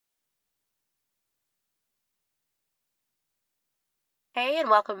Hey, and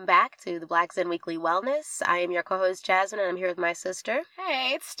welcome back to the Black Zen Weekly Wellness. I am your co-host Jasmine, and I'm here with my sister.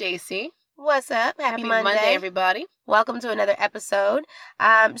 Hey, it's Stacy. What's up? Happy Monday, everybody. Welcome to another episode.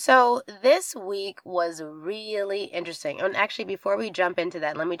 So this week was really interesting. And actually, before we jump into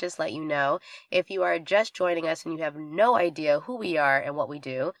that, let me just let you know, if you are just joining us and you have no idea who we are and what we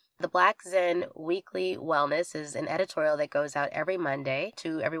do, the Black Zen Weekly Wellness is an editorial that goes out every Monday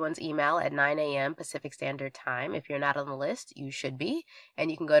to everyone's email at 9 a.m. Pacific Standard Time. If you're not on the list, you should be.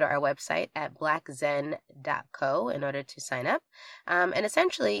 And you can go to our website at blackzen.co in order to sign up. And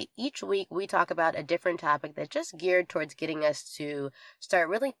essentially, each week we talk about a different topic that's just geared towards getting us to start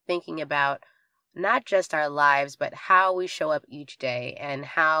really thinking about not just our lives, but how we show up each day and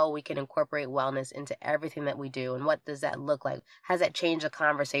how we can incorporate wellness into everything that we do. And what does that look like? How does that change the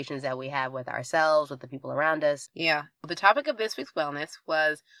conversations that we have with ourselves, with the people around us? Yeah. The topic of this week's wellness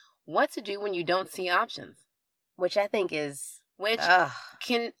was what to do when you don't see options. Which I think is... I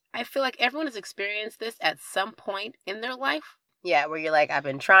feel like everyone has experienced this at some point in their life. Yeah, where you're like, I've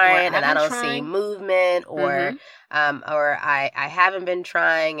been trying and I don't see movement, or I haven't been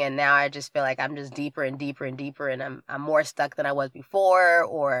trying and now I just feel like I'm just deeper and deeper and deeper and I'm more stuck than I was before,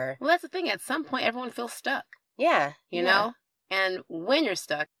 or... Well, that's the thing. At some point, everyone feels stuck. Yeah. You know? And when you're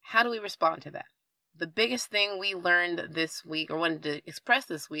stuck, how do we respond to that? The biggest thing we learned this week, or wanted to express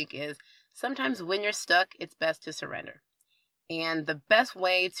this week, is sometimes when you're stuck, it's best to surrender. And the best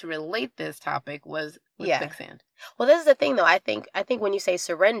way to relate this topic was with quicksand. Well, this is the thing, though. I think when you say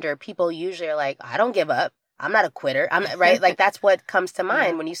surrender, people usually are like, I don't give up. I'm not a quitter. I'm right. Like, that's what comes to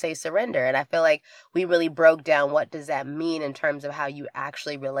mind when you say surrender. And I feel like we really broke down what does that mean in terms of how you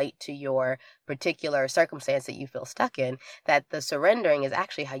actually relate to your particular circumstance that you feel stuck in, that the surrendering is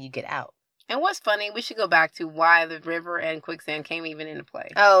actually how you get out. And what's funny, we should go back to why the river and quicksand came even into play.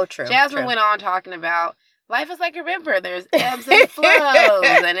 Oh, true. Jasmine went on talking about life is like a river. There's ebbs and flows,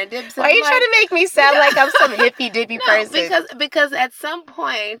 and it dips. Why are you trying to make me sound like I'm some hippy dippy person? Because at some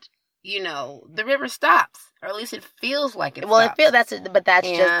point, the river stops, or at least it feels like it. Well, stops. That's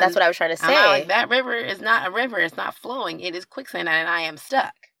what I was trying to say. Like, that river is not a river. It's not flowing. It is quicksand, and I am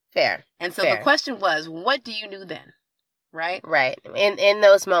stuck. Fair. And so the question was, what do you do then? Right? Right. In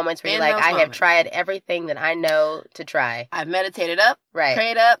those moments where you're like, I have tried everything that I know to try. I've meditated up,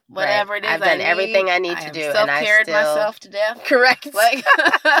 prayed up, whatever it is. I've done everything I need to do. And I self-cared myself to death. Correct. Like,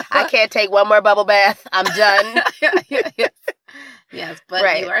 I can't take one more bubble bath. I'm done. Yes,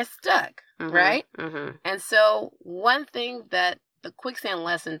 but you are stuck, right? Mm-hmm. And so one thing that the quicksand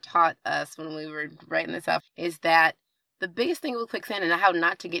lesson taught us when we were writing this up is that the biggest thing with quicksand and how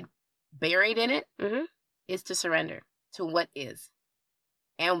not to get buried in it is to surrender to what is.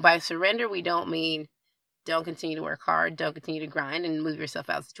 And by surrender, we don't mean don't continue to work hard, don't continue to grind and move yourself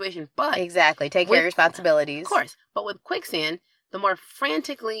out of the situation. But exactly, take care of responsibilities. Of course. But with quicksand, the more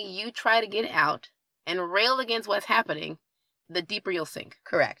frantically you try to get out and rail against what's happening, the deeper you'll sink.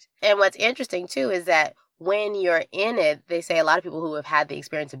 Correct. And what's interesting, too, is that when you're in it, they say a lot of people who have had the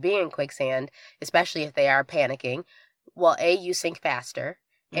experience of being in quicksand, especially if they are panicking, well, A, you sink faster.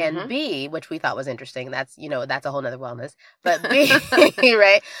 And B, which we thought was interesting, that's a whole nother wellness. But B,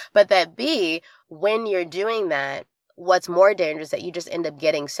 right? But that B, when you're doing that, what's more dangerous is that you just end up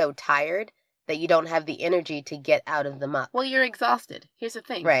getting so tired that you don't have the energy to get out of the muck. Well, you're exhausted. Here's the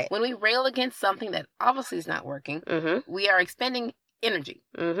thing. Right. When we rail against something that obviously is not working, we are expending energy.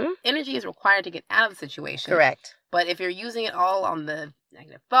 Energy is required to get out of the situation. Correct. But if you're using it all on the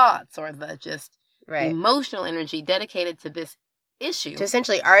negative thoughts or the just emotional energy dedicated to this issue, to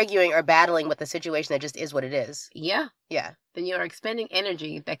essentially arguing or battling with the situation that just is what it is. Yeah. Then you are expending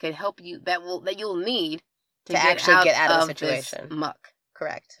energy that could help you, that you'll need to actually get out of the situation. This muck.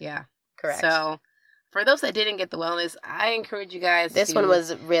 Correct. Yeah. Correct. So, for those that didn't get the wellness, I encourage you guys. This one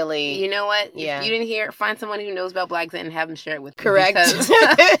was really. You know what? Yeah. If you didn't hear, find someone who knows about Black Zen and have them share it with you. Correct.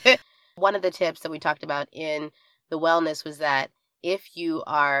 One of the tips that we talked about in the wellness was that if you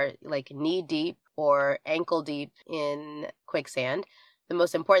are like knee deep or ankle deep in quicksand, the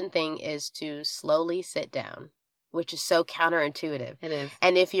most important thing is to slowly sit down, which is so counterintuitive. It is.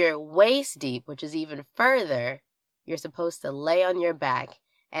 And if you're waist deep, which is even further, you're supposed to lay on your back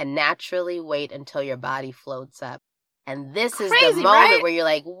and naturally wait until your body floats up. And this is the moment where you're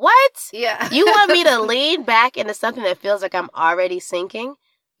like, what? Yeah. You want me to lean back into something that feels like I'm already sinking?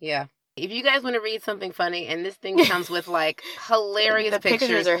 Yeah. If you guys want to read something funny, and this thing comes with like hilarious the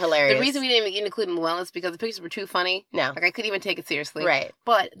pictures are hilarious. The reason we didn't even include them in wellness is because the pictures were too funny. No. Like I couldn't even take it seriously. Right.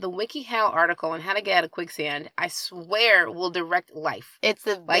 But the WikiHow article on how to get out of quicksand, I swear will direct life. It's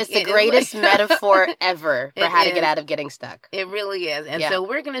the greatest metaphor ever for how to get out of getting stuck. It really is. And so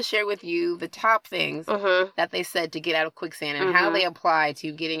we're going to share with you the top things that they said to get out of quicksand and how they apply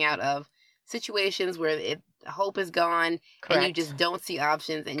to getting out of situations where hope is gone. Correct. And you just don't see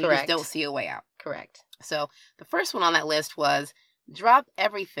options and you just don't see a way out. Correct. So the first one on that list was drop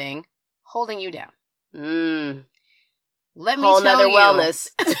everything holding you down. Let me tell you. Wellness.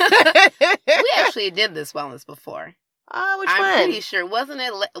 We actually did this wellness before. Oh, which one? I'm pretty sure. Wasn't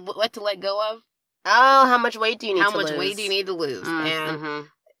it what to let go of? Oh, how much weight do you need to lose? How much weight do you need to lose? And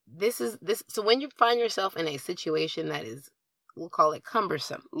this is so when you find yourself in a situation that is, we'll call it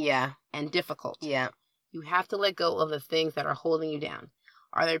cumbersome. Yeah. And difficult. Yeah. You have to let go of the things that are holding you down.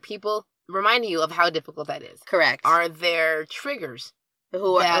 Are there people reminding you of how difficult that is? Correct. Are there triggers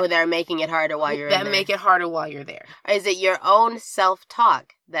who are making it harder while you're in there? That make it harder while you're there. Is it your own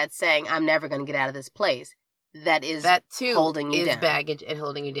self-talk that's saying, I'm never going to get out of this place? That too holding you down. Baggage and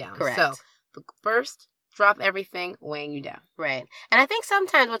holding you down. Correct. So, first, drop everything weighing you down. Right. And I think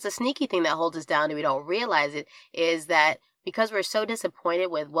sometimes what's a sneaky thing that holds us down and we don't realize it is that because we're so disappointed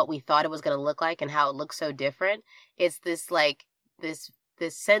with what we thought it was going to look like and how it looks so different, it's this like this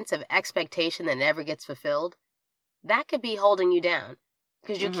sense of expectation that never gets fulfilled. That could be holding you down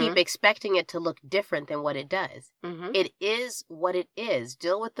because you keep expecting it to look different than what it does. It is what it is.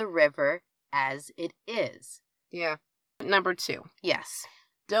 Deal with the river as it is. Yeah. Number 2. Yes.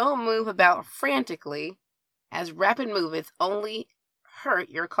 Don't move about frantically, as rapid movements only hurt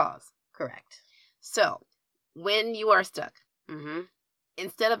your cause. Correct. So, when you are stuck,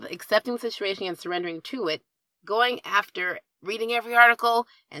 instead of accepting the situation and surrendering to it, going after reading every article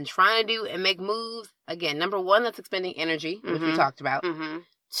and trying to do and make moves, again, number 1, that's expending energy, which we talked about.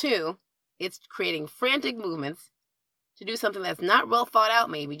 2, it's creating frantic movements to do something that's not well thought out,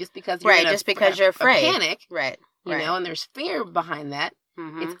 maybe just because you're you're afraid, panic, right? You know, and there's fear behind that.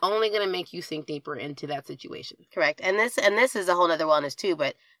 It's only going to make you sink deeper into that situation. Correct, and this is a whole other wellness too.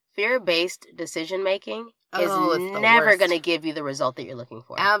 But fear-based decision making is never going to give you the result that you're looking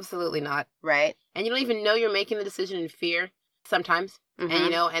for. Absolutely not. Right, and you don't even know you're making the decision in fear sometimes, and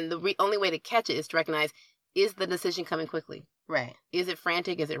you know, and the only way to catch it is to recognize: is the decision coming quickly? Right. Is it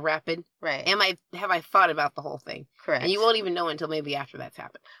frantic? Is it rapid? Right. Have I thought about the whole thing? Correct. And you won't even know until maybe after that's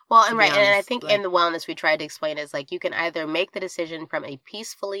happened. Well, and right, and I think in the wellness we tried to explain is like you can either make the decision from a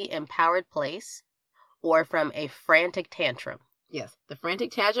peacefully empowered place or from a frantic tantrum. Yes. The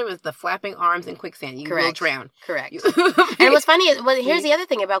frantic tantrum is the flapping arms in quicksand. You will drown. Correct. And what's funny is, here's the other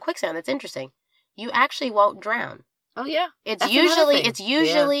thing about quicksand that's interesting. You actually won't drown. Oh yeah. It's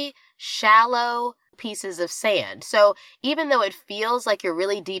usually shallow pieces of sand. So even though it feels like you're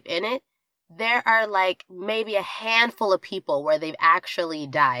really deep in it, there are like maybe a handful of people where they've actually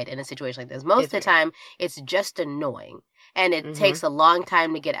died in a situation like this. Most of the time, it's just annoying. And it takes a long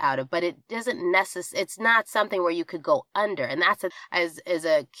time to get out of, but it doesn't it's not something where you could go under. And that's is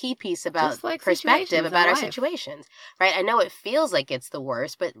a key piece about perspective about our situations, right? I know it feels like it's the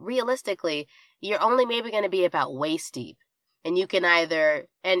worst, but realistically, you're only maybe going to be about waist deep. And you can either,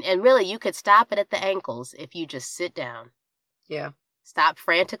 and really you could stop it at the ankles if you just sit down. Yeah. Stop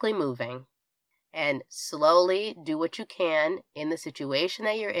frantically moving and slowly do what you can in the situation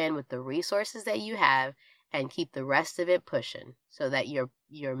that you're in with the resources that you have and keep the rest of it pushing so that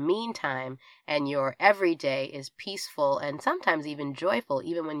your meantime and your everyday is peaceful and sometimes even joyful,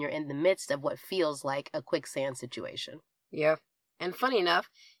 even when you're in the midst of what feels like a quicksand situation. Yeah. And funny enough,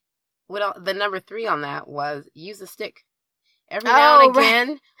 the number 3 on that was use a stick. Every now and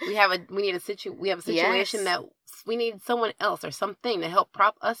again, we have a situation that we need someone else or something to help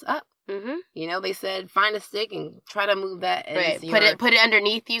prop us up. You know, they said find a stick and try to move that. And put it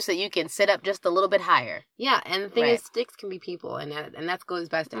underneath you so you can sit up just a little bit higher. Yeah, and the thing is, sticks can be people, and that goes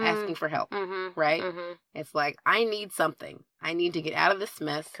back to asking for help, right? It's like I need something. I need to get out of this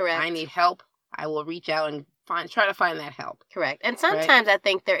mess. Correct. I need help. I will reach out and try to find that help. Correct. And sometimes I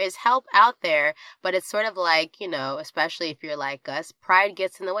think there is help out there, but it's sort of like, you know, especially if you're like us, pride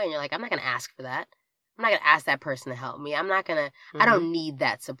gets in the way and you're like, I'm not going to ask for that. I'm not going to ask that person to help me. I'm not going to, I don't need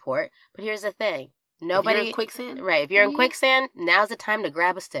that support. But here's the thing. Nobody. If you're in quicksand. Right. If you're in quicksand, now's the time to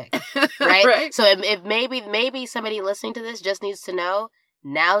grab a stick. Right? So if maybe somebody listening to this just needs to know,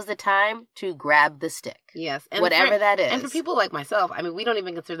 now's the time to grab the stick. Yes. And whatever that is. And for people like myself, I mean, we don't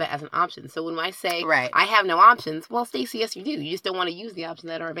even consider that as an option. So when I say I have no options, well, Stacey, yes, you do. You just don't want to use the options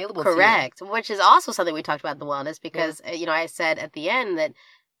that are available to you. Correct. Which is also something we talked about in the wellness because, you know, I said at the end that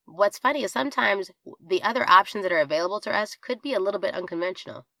what's funny is sometimes the other options that are available to us could be a little bit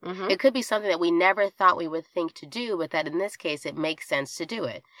unconventional. It could be something that we never thought we would think to do, but that in this case, it makes sense to do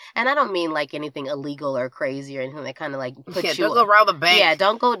it. And I don't mean like anything illegal or crazy or anything that kind of like puts you... don't go rob the bank. Yeah,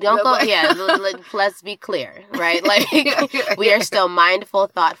 don't go. Yeah, let's be clear, right? Like, we are still mindful,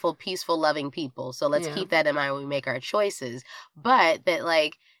 thoughtful, peaceful, loving people. So let's keep that in mind when we make our choices. But that,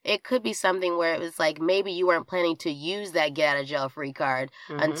 like, it could be something where it was like maybe you weren't planning to use that get out of jail free card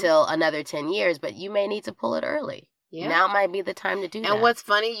until another 10 years, but you may need to pull it early. Yeah. Now might be the time to do that. And what's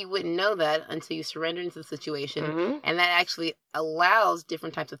funny, you wouldn't know that until you surrender into the situation. And that actually allows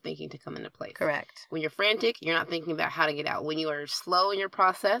different types of thinking to come into place. Correct. When you're frantic, you're not thinking about how to get out. When you are slow in your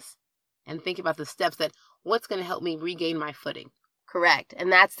process and think about the steps that what's going to help me regain my footing. Correct.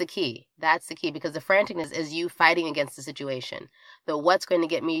 And that's the key. That's the key, because the franticness is you fighting against the situation. The what's going to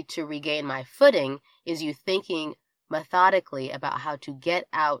get me to regain my footing is you thinking methodically about how to get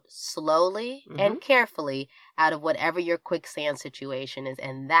out slowly and carefully out of whatever your quicksand situation is.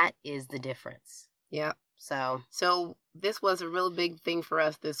 And that is the difference. Yeah. So this was a real big thing for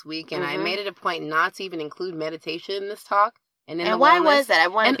us this week. And I made it a point not to even include meditation in this talk. And why was that? I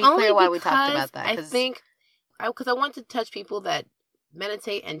want to be clear why we talked about that. I think, because I want to touch people that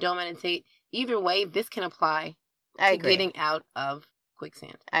meditate and don't meditate. Either way, this can apply to getting out of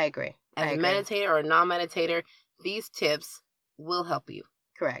quicksand. I agree. As a meditator or a non-meditator, these tips will help you.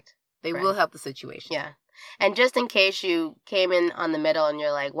 Correct. They will help the situation. Yeah. And just in case you came in on the middle and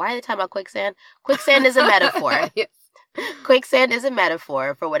you're like, why are they talking about quicksand? Quicksand is a metaphor. Yes. Quicksand is a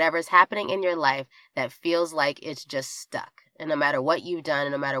metaphor for whatever's happening in your life that feels like it's just stuck. And no matter what you've done,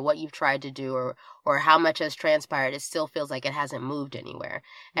 and no matter what you've tried to do or how much has transpired, it still feels like it hasn't moved anywhere.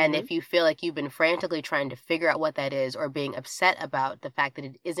 And if you feel like you've been frantically trying to figure out what that is or being upset about the fact that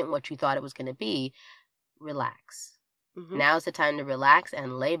it isn't what you thought it was going to be, relax. Now's the time to relax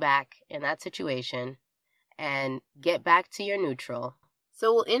and lay back in that situation and get back to your neutral.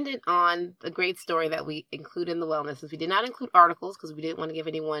 So we'll end it on the great story that we include in the wellness. We did not include articles because we didn't want to give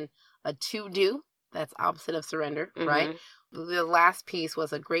anyone a to-do. That's opposite of surrender, right? The last piece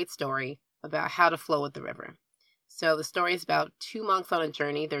was a great story about how to flow with the river. So the story is about two monks on a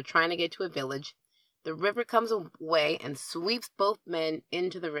journey. They're trying to get to a village. The river comes away and sweeps both men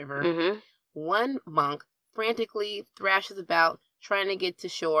into the river. One monk frantically thrashes about, trying to get to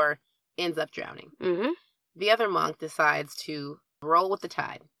shore, ends up drowning. The other monk decides to roll with the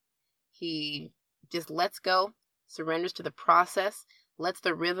tide. He just lets go, surrenders to the process, lets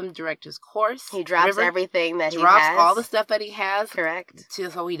the rhythm direct his course. He drops everything that he has. Drops all the stuff that he has. Correct.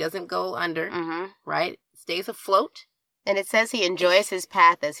 So he doesn't go under, right? Stays afloat. And it says he enjoys his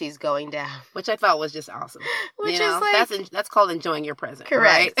path as he's going down. Which I thought was just awesome. Which is like... That's called enjoying your present.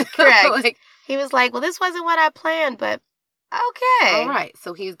 Correct. Right? Correct. He was like, well, this wasn't what I planned, but okay. All right.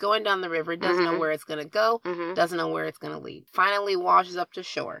 So he's going down the river, doesn't know where it's going to go, doesn't know where it's going to lead. Finally washes up to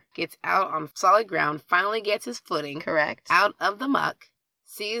shore, gets out on solid ground, finally gets his footing. Correct. Out of the muck,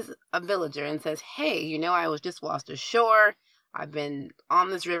 sees a villager and says, hey, I was just washed ashore. I've been on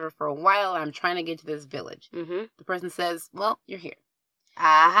this river for a while. I'm trying to get to this village. The person says, well, you're here.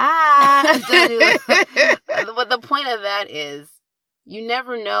 Aha! But the point of that is, you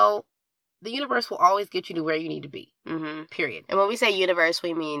never know. The universe will always get you to where you need to be. Period. And when we say universe,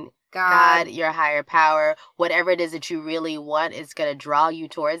 we mean God, your higher power, whatever it is that you really want, is going to draw you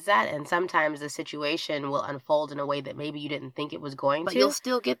towards that. And sometimes the situation will unfold in a way that maybe you didn't think it was going to. But you'll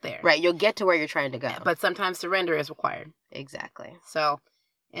still get there. Right. You'll get to where you're trying to go. But sometimes surrender is required. Exactly. So,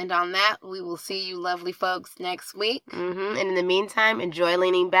 and on that, we will see you lovely folks next week. And in the meantime, enjoy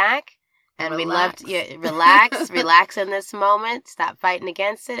leaning back. And relax. we love to relax in this moment. Stop fighting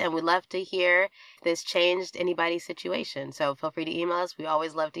against it. And we'd love to hear if this changed anybody's situation. So feel free to email us. We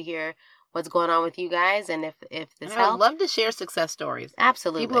always love to hear what's going on with you guys. And if this helps. I'd love to share success stories.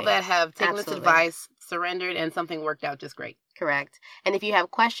 Absolutely. People that have taken this advice, surrendered, and something worked out just great. Correct. And if you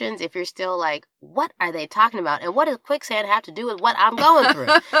have questions, if you're still like, what are they talking about? And what does quicksand have to do with what I'm going through?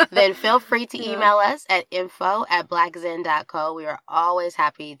 Then feel free to email us at info@blackzen.co. We are always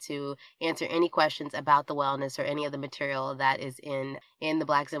happy to answer any questions about the wellness or any of the material that is in the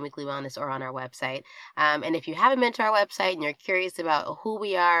Black Zen Weekly Wellness or on our website. And if you haven't been to our website and you're curious about who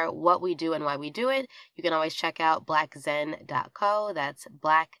we are, what we do, and why we do it, you can always check out blackzen.co. That's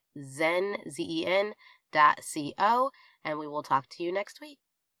blackzen, ZEN.co. And we will talk to you next week.